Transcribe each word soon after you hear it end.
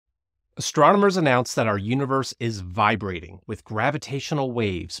Astronomers announced that our universe is vibrating with gravitational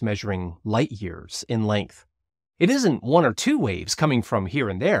waves measuring light years in length. It isn't one or two waves coming from here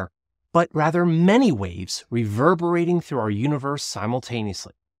and there, but rather many waves reverberating through our universe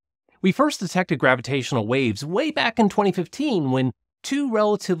simultaneously. We first detected gravitational waves way back in 2015 when two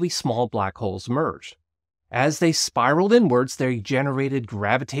relatively small black holes merged. As they spiraled inwards, they generated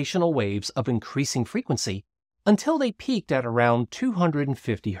gravitational waves of increasing frequency until they peaked at around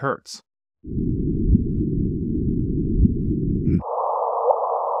 250 Hz.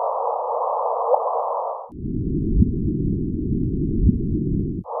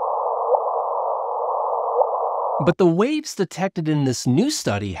 But the waves detected in this new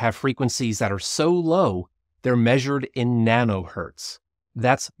study have frequencies that are so low, they're measured in nanohertz.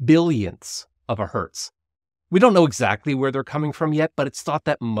 That's billionths of a hertz. We don't know exactly where they're coming from yet, but it's thought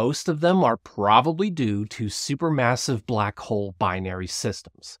that most of them are probably due to supermassive black hole binary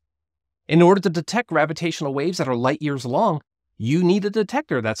systems. In order to detect gravitational waves that are light years long, you need a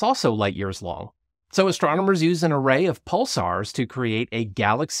detector that's also light years long. So astronomers use an array of pulsars to create a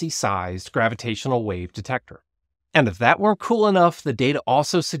galaxy-sized gravitational wave detector. And if that weren't cool enough, the data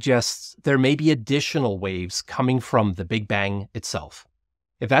also suggests there may be additional waves coming from the Big Bang itself.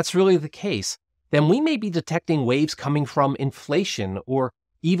 If that's really the case, then we may be detecting waves coming from inflation or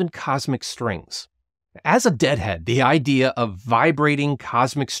even cosmic strings. As a deadhead, the idea of vibrating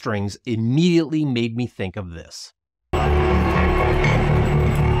cosmic strings immediately made me think of this.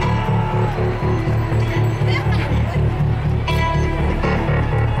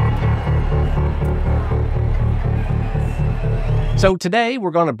 So today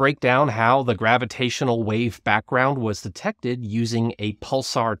we're going to break down how the gravitational wave background was detected using a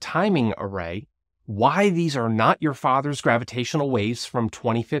pulsar timing array, why these are not your father's gravitational waves from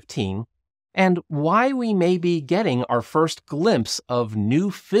 2015, and why we may be getting our first glimpse of new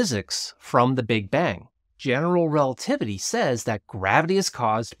physics from the Big Bang. General relativity says that gravity is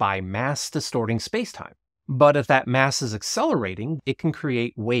caused by mass distorting spacetime. But if that mass is accelerating, it can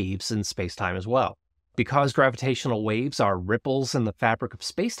create waves in spacetime as well. Because gravitational waves are ripples in the fabric of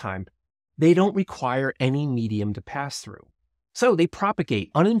spacetime, they don't require any medium to pass through. So they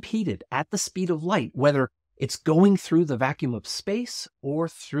propagate unimpeded at the speed of light, whether it's going through the vacuum of space or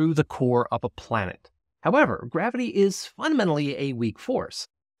through the core of a planet. However, gravity is fundamentally a weak force,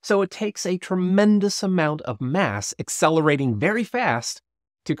 so it takes a tremendous amount of mass accelerating very fast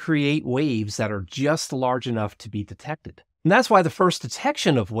to create waves that are just large enough to be detected. And that's why the first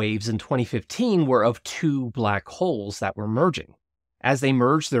detection of waves in 2015 were of two black holes that were merging. As they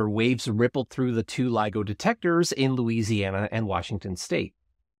merged, their waves rippled through the two LIGO detectors in Louisiana and Washington state.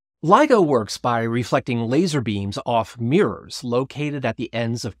 LIGO works by reflecting laser beams off mirrors located at the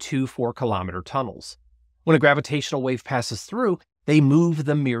ends of two 4-kilometer tunnels. When a gravitational wave passes through, they move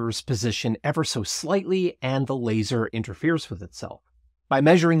the mirror's position ever so slightly and the laser interferes with itself. By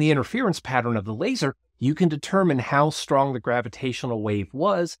measuring the interference pattern of the laser, you can determine how strong the gravitational wave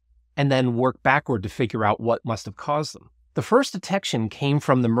was and then work backward to figure out what must have caused them. The first detection came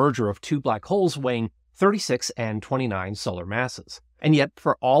from the merger of two black holes weighing 36 and 29 solar masses. And yet,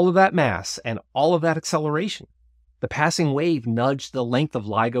 for all of that mass and all of that acceleration, the passing wave nudged the length of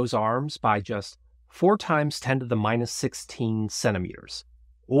LIGO's arms by just 4 times 10 to the minus 16 centimeters,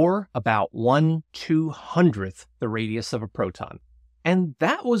 or about 1/200th the radius of a proton. And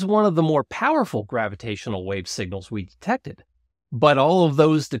that was one of the more powerful gravitational wave signals we detected. But all of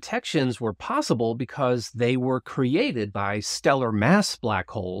those detections were possible because they were created by stellar mass black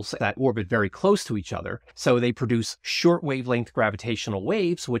holes that orbit very close to each other, so they produce short wavelength gravitational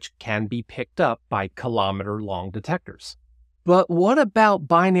waves which can be picked up by kilometer-long detectors. But what about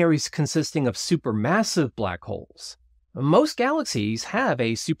binaries consisting of supermassive black holes? Most galaxies have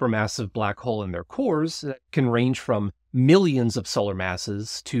a supermassive black hole in their cores that can range from millions of solar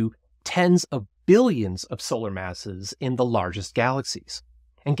masses to tens of billions of solar masses in the largest galaxies.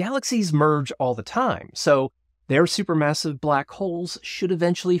 And galaxies merge all the time, so their supermassive black holes should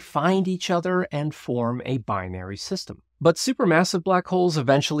eventually find each other and form a binary system. But supermassive black holes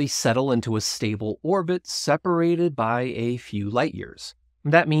eventually settle into a stable orbit separated by a few light years.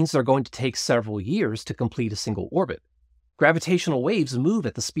 That means they're going to take several years to complete a single orbit. Gravitational waves move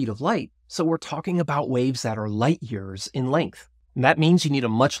at the speed of light, so we're talking about waves that are light years in length. And that means you need a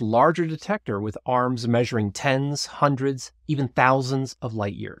much larger detector with arms measuring tens, hundreds, even thousands of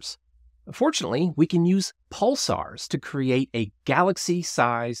light years. Fortunately, we can use pulsars to create a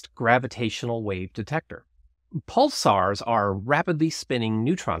galaxy-sized gravitational wave detector. Pulsars are rapidly spinning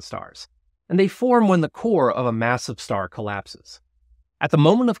neutron stars, and they form when the core of a massive star collapses. At the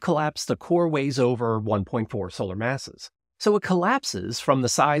moment of collapse, the core weighs over 1.4 solar masses. So it collapses from the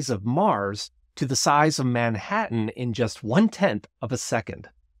size of Mars to the size of Manhattan in just 1/10 of a second.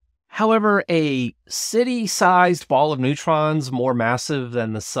 However, a city-sized ball of neutrons more massive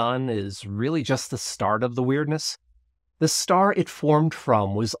than the Sun is really just the start of the weirdness. The star it formed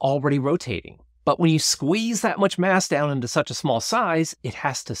from was already rotating, but when you squeeze that much mass down into such a small size, it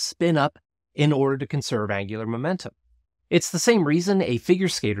has to spin up in order to conserve angular momentum. It's the same reason a figure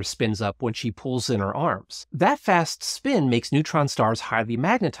skater spins up when she pulls in her arms. That fast spin makes neutron stars highly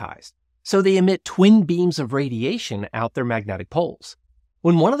magnetized, so they emit twin beams of radiation out their magnetic poles.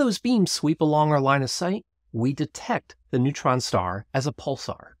 When one of those beams sweep along our line of sight, we detect the neutron star as a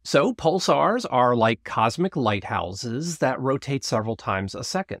pulsar. So pulsars are like cosmic lighthouses that rotate several times a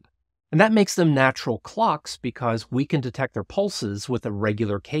second. And that makes them natural clocks because we can detect their pulses with a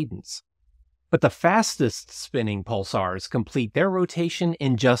regular cadence. But the fastest spinning pulsars complete their rotation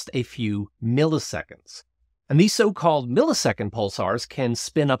in just a few milliseconds. And these so-called millisecond pulsars can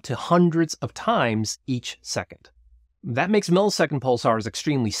spin up to hundreds of times each second. That makes millisecond pulsars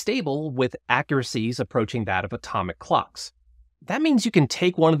extremely stable with accuracies approaching that of atomic clocks. That means you can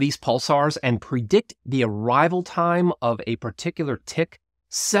take one of these pulsars and predict the arrival time of a particular tick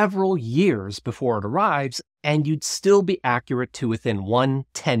several years before it arrives, and you'd still be accurate to within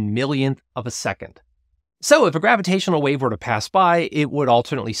 1/10,000,000th of a second. So if a gravitational wave were to pass by, it would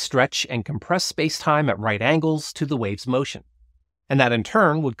alternately stretch and compress space-time at right angles to the wave's motion. And that in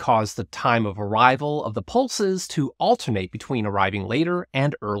turn would cause the time of arrival of the pulses to alternate between arriving later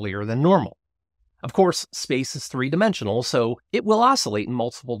and earlier than normal. Of course, space is three-dimensional, so it will oscillate in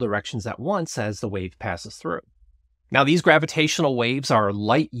multiple directions at once as the wave passes through. Now, these gravitational waves are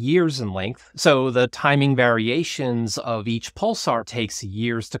light years in length, so the timing variations of each pulsar takes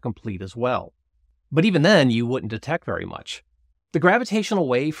years to complete as well. But even then, you wouldn't detect very much. The gravitational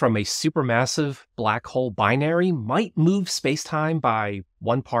wave from a supermassive black hole binary might move spacetime by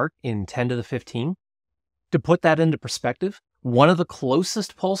 1 part in 10 to the 15. To put that into perspective, one of the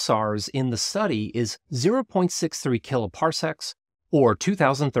closest pulsars in the study is 0.63 kiloparsecs, or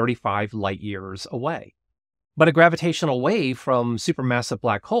 2,035 light years away. But a gravitational wave from supermassive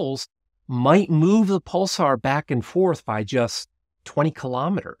black holes might move the pulsar back and forth by just 20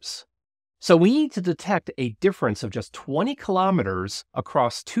 kilometers. So we need to detect a difference of just 20 kilometers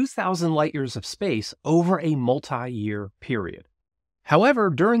across 2,000 light years of space over a multi-year period. However,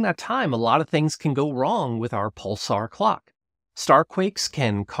 during that time, a lot of things can go wrong with our pulsar clock. Starquakes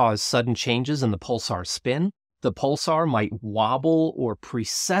can cause sudden changes in the pulsar spin. The pulsar might wobble or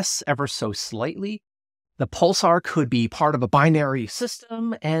precess ever so slightly. The pulsar could be part of a binary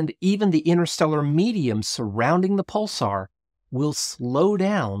system, and even the interstellar medium surrounding the pulsar will slow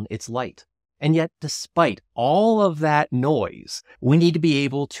down its light. And yet, despite all of that noise, we need to be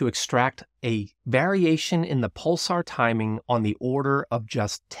able to extract a variation in the pulsar timing on the order of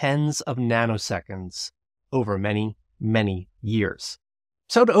just tens of nanoseconds over many, many years.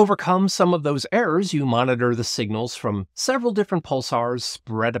 So to overcome some of those errors, you monitor the signals from several different pulsars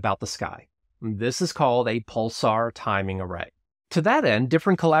spread about the sky. This is called a pulsar timing array. To that end,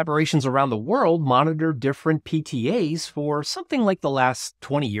 different collaborations around the world monitor different PTAs for something like the last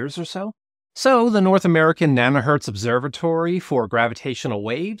 20 years or so. So the North American Nanohertz Observatory for Gravitational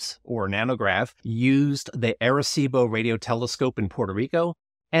Waves, or NanoGrav, used the Arecibo Radio Telescope in Puerto Rico,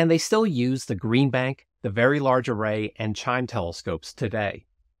 and they still use the Green Bank, the Very Large Array, and Chime telescopes today.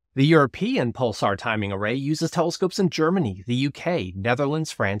 The European Pulsar Timing Array uses telescopes in Germany, the UK,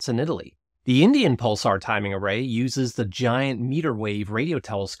 Netherlands, France, and Italy. The Indian Pulsar Timing Array uses the giant meter wave radio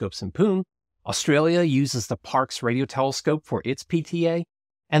telescopes in Pune. Australia uses the Parkes radio telescope for its PTA.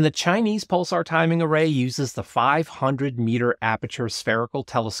 And the Chinese Pulsar Timing Array uses the 500-meter aperture spherical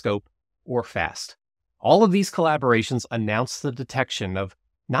telescope, or FAST. All of these collaborations announce the detection of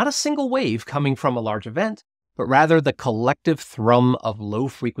not a single wave coming from a large event, but rather the collective thrum of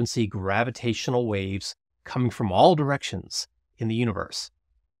low-frequency gravitational waves coming from all directions in the universe.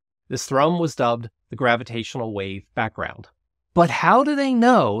 This thrum was dubbed the gravitational wave background. But how do they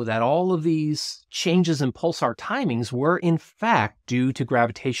know that all of these changes in pulsar timings were in fact due to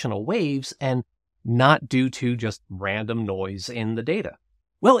gravitational waves and not due to just random noise in the data?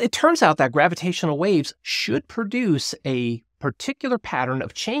 Well, it turns out that gravitational waves should produce a particular pattern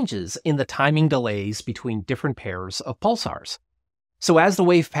of changes in the timing delays between different pairs of pulsars. So as the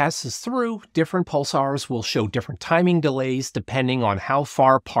wave passes through, different pulsars will show different timing delays depending on how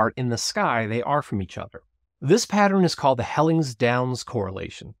far apart in the sky they are from each other. This pattern is called the Hellings-Downs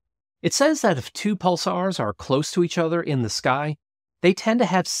correlation. It says that if two pulsars are close to each other in the sky, they tend to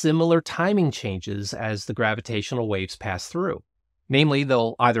have similar timing changes as the gravitational waves pass through. Namely,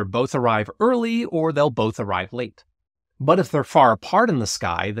 they'll either both arrive early or they'll both arrive late. But if they're far apart in the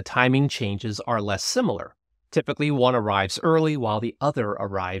sky, the timing changes are less similar. Typically, one arrives early while the other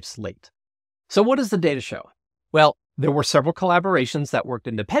arrives late. So what does the data show? Well, there were several collaborations that worked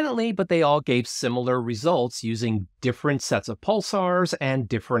independently, but they all gave similar results using different sets of pulsars and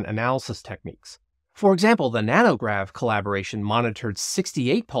different analysis techniques. For example, the NanoGrav collaboration monitored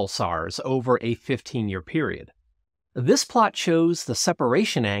 68 pulsars over a 15-year period. This plot shows the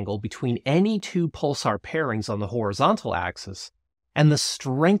separation angle between any two pulsar pairings on the horizontal axis and the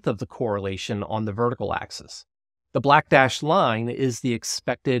strength of the correlation on the vertical axis. The black dashed line is the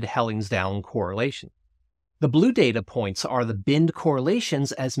expected Hellingsdown correlation. The blue data points are the binned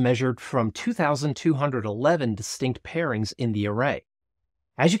correlations as measured from 2,211 distinct pairings in the array.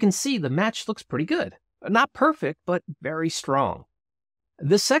 As you can see, the match looks pretty good. Not perfect, but very strong.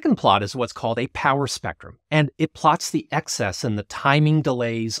 This second plot is what's called a power spectrum, and it plots the excess and the timing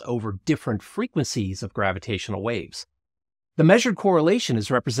delays over different frequencies of gravitational waves. The measured correlation is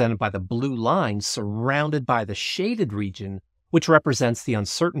represented by the blue line surrounded by the shaded region, which represents the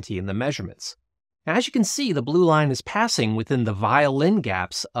uncertainty in the measurements. As you can see, the blue line is passing within the violin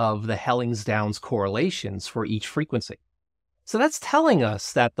gaps of the Hellingsdown's correlations for each frequency. So that's telling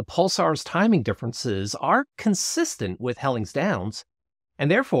us that the pulsar's timing differences are consistent with Hellingsdown's, and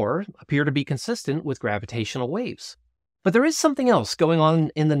therefore appear to be consistent with gravitational waves. But there is something else going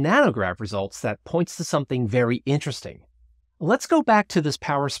on in the NanoGrav results that points to something very interesting. Let's go back to this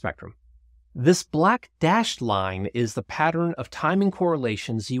power spectrum. This black dashed line is the pattern of timing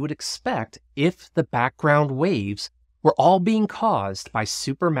correlations you would expect if the background waves were all being caused by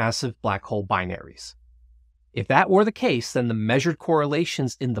supermassive black hole binaries. If that were the case, then the measured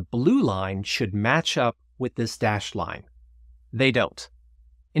correlations in the blue line should match up with this dashed line. They don't.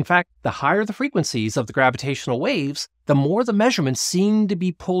 In fact, the higher the frequencies of the gravitational waves, the more the measurements seem to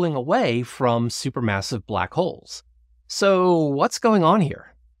be pulling away from supermassive black holes. So what's going on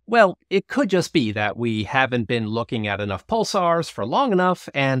here? Well, it could just be that we haven't been looking at enough pulsars for long enough,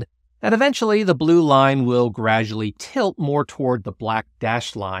 and that eventually the blue line will gradually tilt more toward the black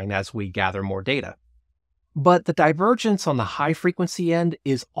dashed line as we gather more data. But the divergence on the high frequency end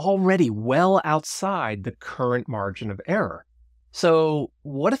is already well outside the current margin of error. So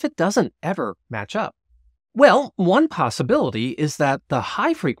what if it doesn't ever match up? Well, one possibility is that the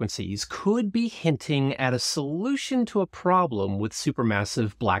high frequencies could be hinting at a solution to a problem with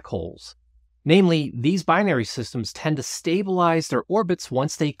supermassive black holes. Namely, these binary systems tend to stabilize their orbits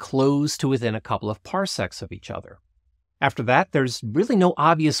once they close to within a couple of parsecs of each other. After that, there's really no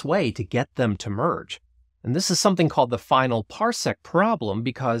obvious way to get them to merge. And this is something called the final parsec problem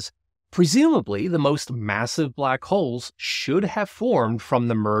because presumably the most massive black holes should have formed from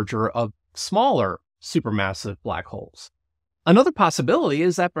the merger of smaller supermassive black holes. Another possibility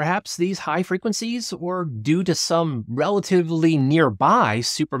is that perhaps these high frequencies were due to some relatively nearby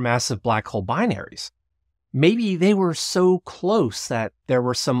supermassive black hole binaries. Maybe they were so close that there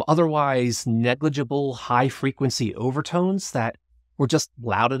were some otherwise negligible high-frequency overtones that were just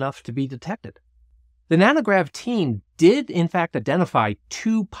loud enough to be detected. The NanoGrav team did in fact identify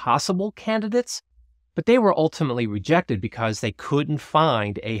two possible candidates, but they were ultimately rejected because they couldn't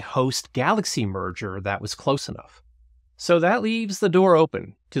find a host galaxy merger that was close enough. So that leaves the door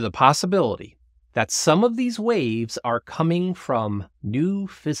open to the possibility that some of these waves are coming from new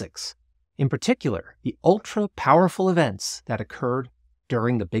physics, in particular, the ultra-powerful events that occurred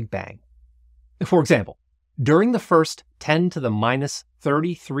during the Big Bang. For example, during the first 10 to the minus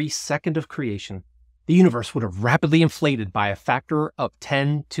 33 second of creation, the universe would have rapidly inflated by a factor of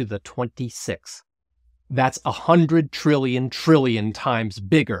 10 to the 26. That's 100 trillion times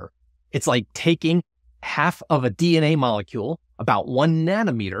bigger. It's like taking half of a DNA molecule, about 1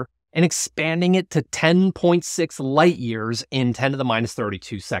 nanometer, and expanding it to 10.6 light years in 10 to the minus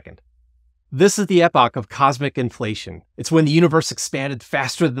 32 second. This is the epoch of cosmic inflation. It's when the universe expanded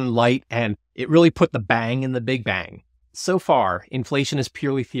faster than light, and it really put the bang in the Big Bang. So far, inflation is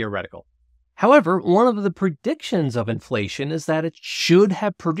purely theoretical. However, one of the predictions of inflation is that it should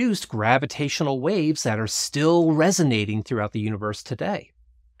have produced gravitational waves that are still resonating throughout the universe today.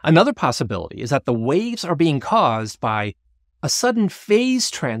 Another possibility is that the waves are being caused by a sudden phase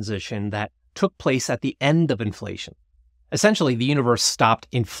transition that took place at the end of inflation. Essentially, the universe stopped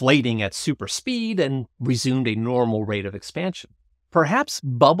inflating at super speed and resumed a normal rate of expansion. Perhaps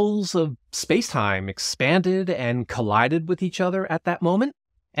bubbles of spacetime expanded and collided with each other at that moment,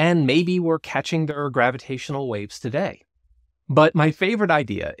 and maybe we're catching their gravitational waves today. But my favorite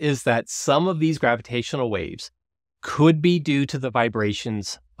idea is that some of these gravitational waves could be due to the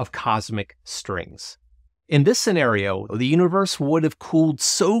vibrations of cosmic strings. In this scenario, the universe would have cooled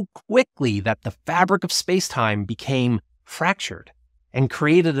so quickly that the fabric of spacetime became fractured and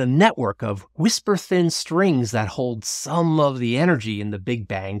created a network of whisper-thin strings that hold some of the energy in the Big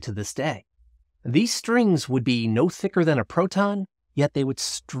Bang to this day. These strings would be no thicker than a proton, yet they would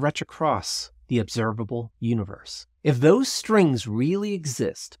stretch across the observable universe. If those strings really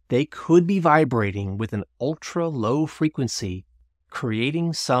exist, they could be vibrating with an ultra-low frequency,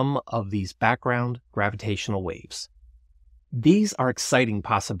 creating some of these background gravitational waves. These are exciting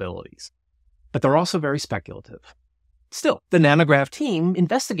possibilities, but they're also very speculative. Still, the Nanograph team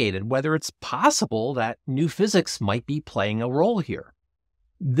investigated whether it's possible that new physics might be playing a role here.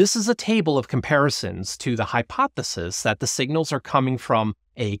 This is a table of comparisons to the hypothesis that the signals are coming from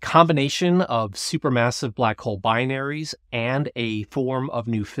a combination of supermassive black hole binaries and a form of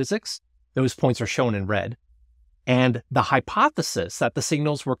new physics. Those points are shown in red. And the hypothesis that the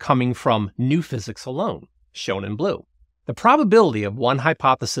signals were coming from new physics alone, shown in blue. The probability of one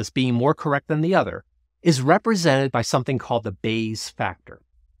hypothesis being more correct than the other is represented by something called the Bayes factor.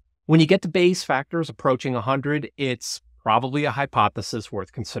 When you get to Bayes factors approaching 100, it's probably a hypothesis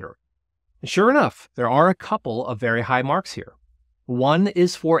worth considering. And sure enough, there are a couple of very high marks here. One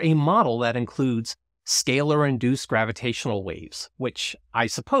is for a model that includes scalar-induced gravitational waves, which I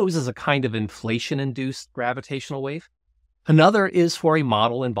suppose is a kind of inflation-induced gravitational wave. Another is for a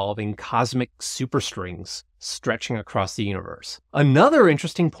model involving cosmic superstrings stretching across the universe. Another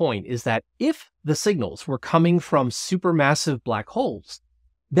interesting point is that if the signals were coming from supermassive black holes,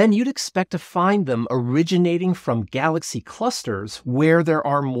 then you'd expect to find them originating from galaxy clusters where there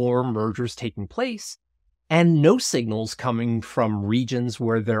are more mergers taking place, and no signals coming from regions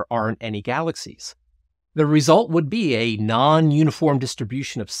where there aren't any galaxies. The result would be a non-uniform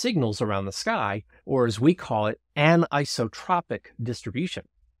distribution of signals around the sky, or as we call it, anisotropic distribution.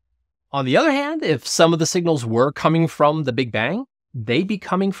 On the other hand, if some of the signals were coming from the Big Bang, they'd be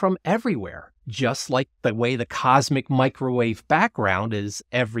coming from everywhere, just like the way the cosmic microwave background is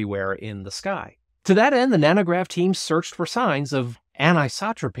everywhere in the sky. To that end, the Nanograph team searched for signs of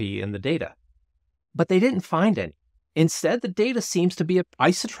anisotropy in the data, but they didn't find any. Instead, the data seems to be an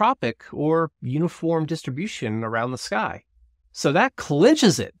isotropic or uniform distribution around the sky. So that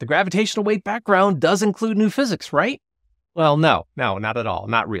clinches it. The gravitational wave background does include new physics, right? Well, no, not at all.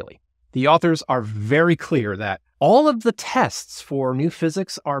 Not really. The authors are very clear that all of the tests for new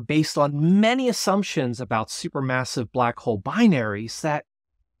physics are based on many assumptions about supermassive black hole binaries that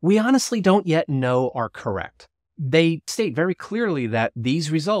we honestly don't yet know are correct. They state very clearly that these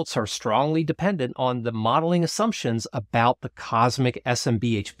results are strongly dependent on the modeling assumptions about the cosmic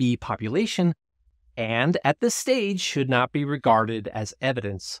SMBHB population, and at this stage should not be regarded as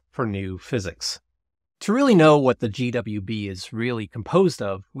evidence for new physics. To really know what the GWB is really composed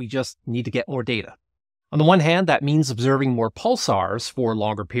of, we just need to get more data. On the one hand, that means observing more pulsars for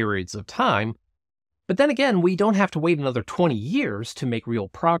longer periods of time, but then again, we don't have to wait another 20 years to make real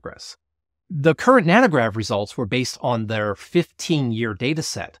progress. The current Nanograph results were based on their 15-year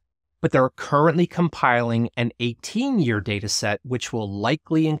dataset, but they're currently compiling an 18-year dataset which will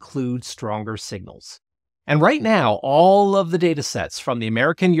likely include stronger signals. And right now, all of the datasets from the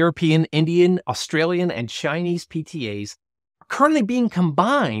American, European, Indian, Australian, and Chinese PTAs are currently being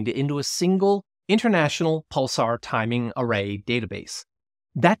combined into a single international pulsar timing array database.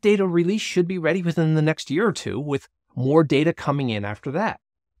 That data release should be ready within the next year or two, with more data coming in after that.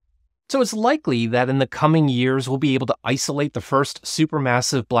 So it's likely that in the coming years, we'll be able to isolate the first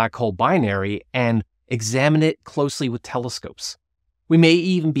supermassive black hole binary and examine it closely with telescopes. We may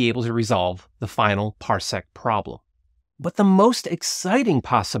even be able to resolve the final Parsec problem. But the most exciting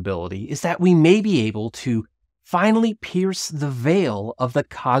possibility is that we may be able to finally pierce the veil of the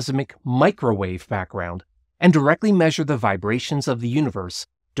cosmic microwave background and directly measure the vibrations of the universe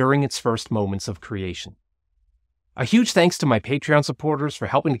during its first moments of creation. A huge thanks to my Patreon supporters for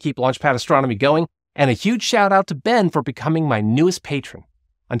helping to keep Launchpad Astronomy going, and a huge shout out to Ben for becoming my newest patron.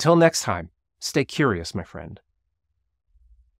 Until next time, stay curious, my friend.